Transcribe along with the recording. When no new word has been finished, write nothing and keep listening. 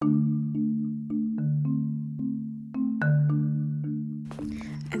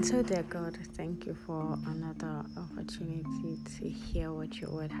And so, dear God, thank you for another opportunity to hear what your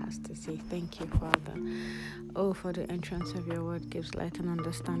word has to say. Thank you, Father. Oh, for the entrance of your word gives light and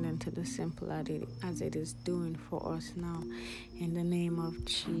understanding to the simple as it is doing for us now. In the name of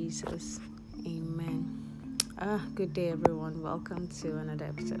Jesus, amen. Good day, everyone. Welcome to another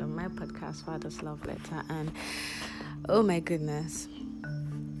episode of my podcast, Father's Love Letter. And oh my goodness,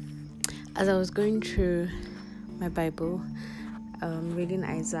 as I was going through my Bible, reading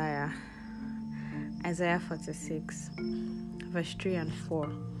Isaiah 46, verse 3 and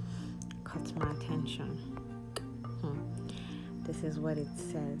 4 caught my attention. This is what it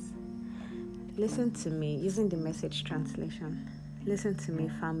says. Listen to me, using the Message translation. Listen to me,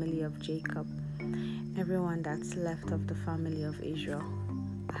 family of Jacob, everyone that's left of the family of Israel.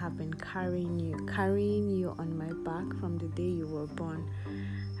 I have been carrying you on my back from the day you were born,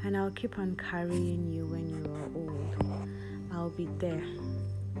 and I'll keep on carrying you when you are old. I'll be there,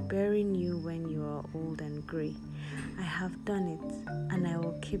 bearing you when you are old and gray. I have done it, and I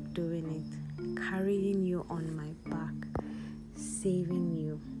will keep doing it, carrying you on my back, saving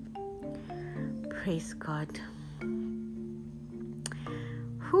you. Praise God.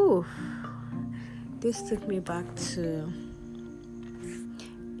 Whew. This took me back to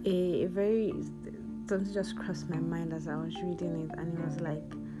a very, something just crossed my mind as I was reading it, and it was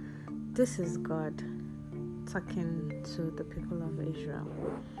like, this is God talking to the people of Israel.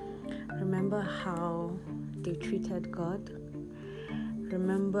 Remember how they treated God?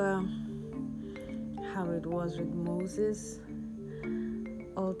 Remember how it was with Moses?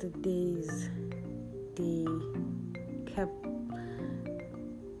 All the days they kept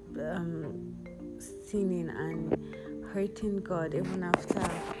sinning and hurting God even after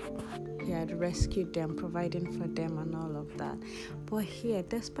he had rescued them, providing for them and all of that. But here,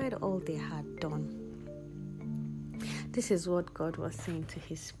 despite all they had done, this is what God was saying to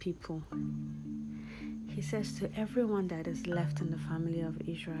his people. He says to everyone that is left in the family of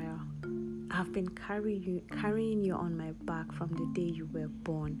Israel, I've been carrying you on my back from the day you were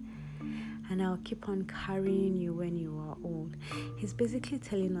born, and I'll keep on carrying you when you are old. He's basically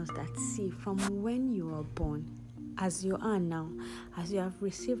telling us that, see, from when you were born, as you are now, as you have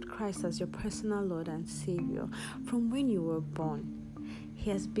received Christ as your personal Lord and Savior, from when you were born, he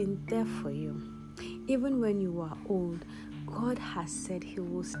has been there for you. Even when you are old, God has said he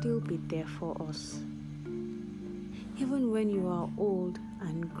will still be there for us. Even when you are old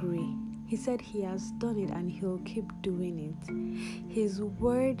and gray, he said he has done it and he'll keep doing it. His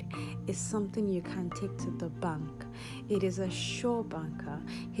word is something you can take to the bank. It is a sure banker.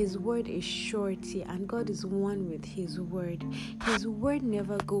 His word is surety, and God is one with his word. His word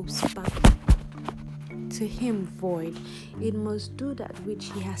never goes back to him void. It must do that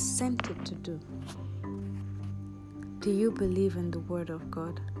which he has sent it to do. Do you believe in the word of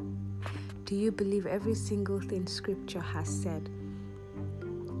God? Do you believe every single thing Scripture has said?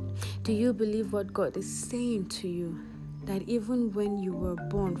 Do you believe what God is saying to you? That even when you were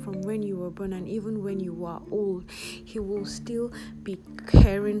born, from when you were born, and even when you are old, he will still be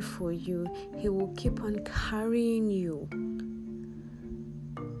caring for you. He will keep on carrying you.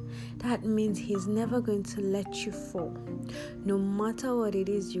 That means he's never going to let you fall. No matter what it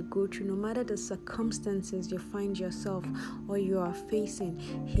is you go through, no matter the circumstances you find yourself or you are facing,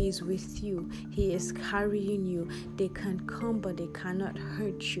 he is with you. He is carrying you. They can come, but they cannot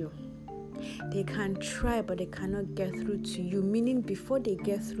hurt you. They can try, but they cannot get through to you. Meaning, before they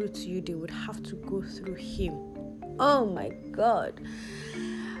get through to you, they would have to go through him. Oh my God.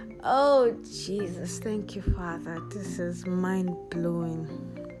 Oh Jesus, thank you, Father. This is mind-blowing.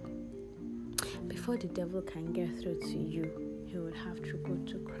 Before the devil can get through to you, he would have to go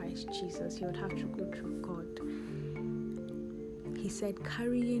to Christ Jesus. He would have to go through God. He said,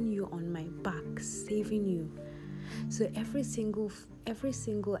 carrying you on my back, saving you. So every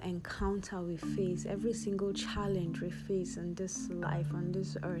single encounter we face, every single challenge we face in this life, on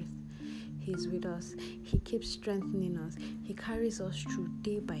this earth, he's with us. He keeps strengthening us. He carries us through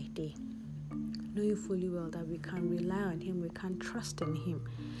day by day, knowing fully well that we can rely on him, we can trust in him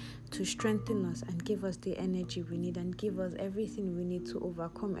to strengthen us and give us the energy we need and give us everything we need to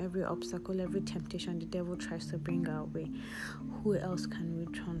overcome every obstacle, every temptation the devil tries to bring our way. Who else can we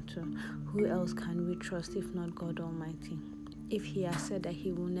turn to? Who else can we trust if not God Almighty? If he has said that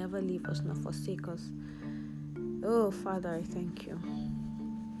he will never leave us nor forsake us. Oh, Father, I thank you.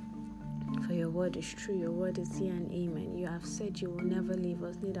 For your word is true, your word is yea and amen. You have said you will never leave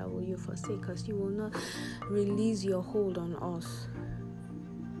us, neither will you forsake us. You will not release your hold on us.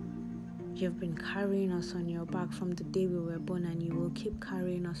 You've been carrying us on your back from the day we were born, and you will keep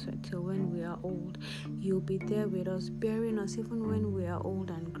carrying us until when we are old. You'll be there with us, bearing us even when we are old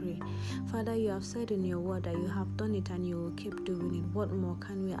and grey. Father, you have said in your word that you have done it and you will keep doing it. What more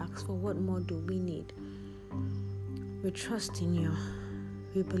can we ask for? What more do we need? We trust in you.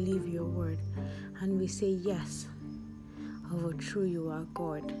 We believe your word. And we say yes. Over true you are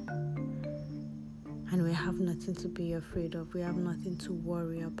God. And we have nothing to be afraid of. We have nothing to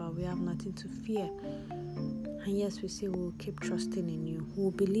worry about. We have nothing to fear. And yes, we say we will keep trusting in you. We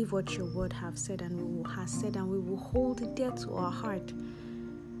will believe what your word has said, and we will hold it dear to our heart.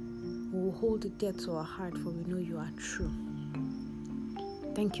 We will hold it dear to our heart, for we know you are true.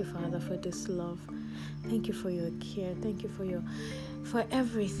 Thank you, Father, for this love. Thank you for your care. Thank you for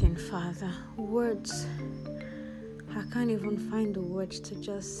everything, Father. Words, I can't even find the words to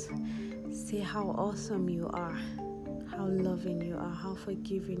just say how awesome you are, how loving you are, how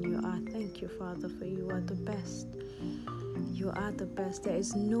forgiving you are. Thank you, Father, for you are the best. You are the best. There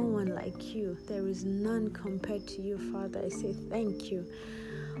is no one like you. There is none compared to you, Father. I say thank you.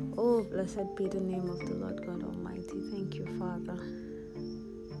 Oh, blessed be the name of the Lord God Almighty. Thank you, Father.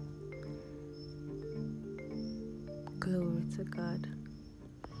 Glory to God.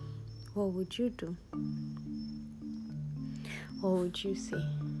 What would you do? What would you say?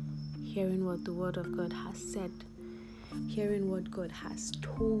 Hearing what the word of God has said, hearing what God has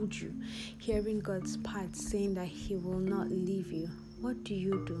told you, hearing God's part saying that he will not leave you. What do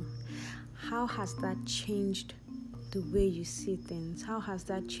you do? How has that changed the way you see things? How has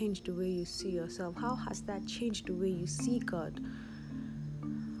that changed the way you see yourself? How has that changed the way you see God?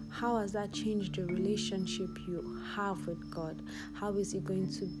 How has that changed the relationship you have with God? How is it going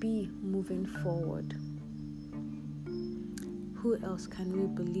to be moving forward? Who else can we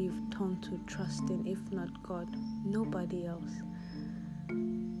believe, turn to, trust in, if not God? Nobody else.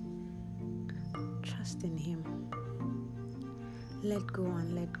 Trust in him. Let go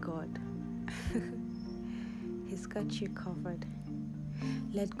and let God. He's got you covered.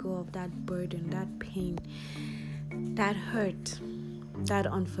 Let go of that burden, that pain, that hurt, that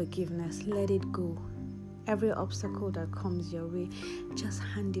unforgiveness. Let it go. Every obstacle that comes your way, just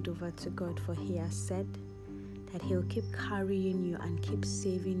hand it over to God, for he has said that he'll keep carrying you and keep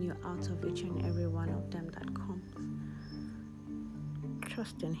saving you out of each and every one of them that comes.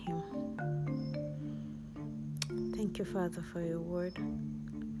 Trust in him. Thank you, Father, for your word.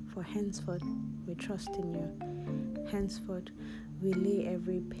 For henceforth, we trust in you. Henceforth, we lay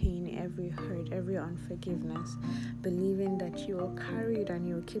every pain, every hurt, every unforgiveness, believing that you will carry it and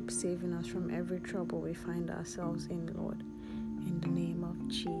you will keep saving us from every trouble we find ourselves in, Lord. In the name of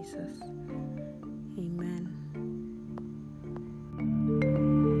Jesus.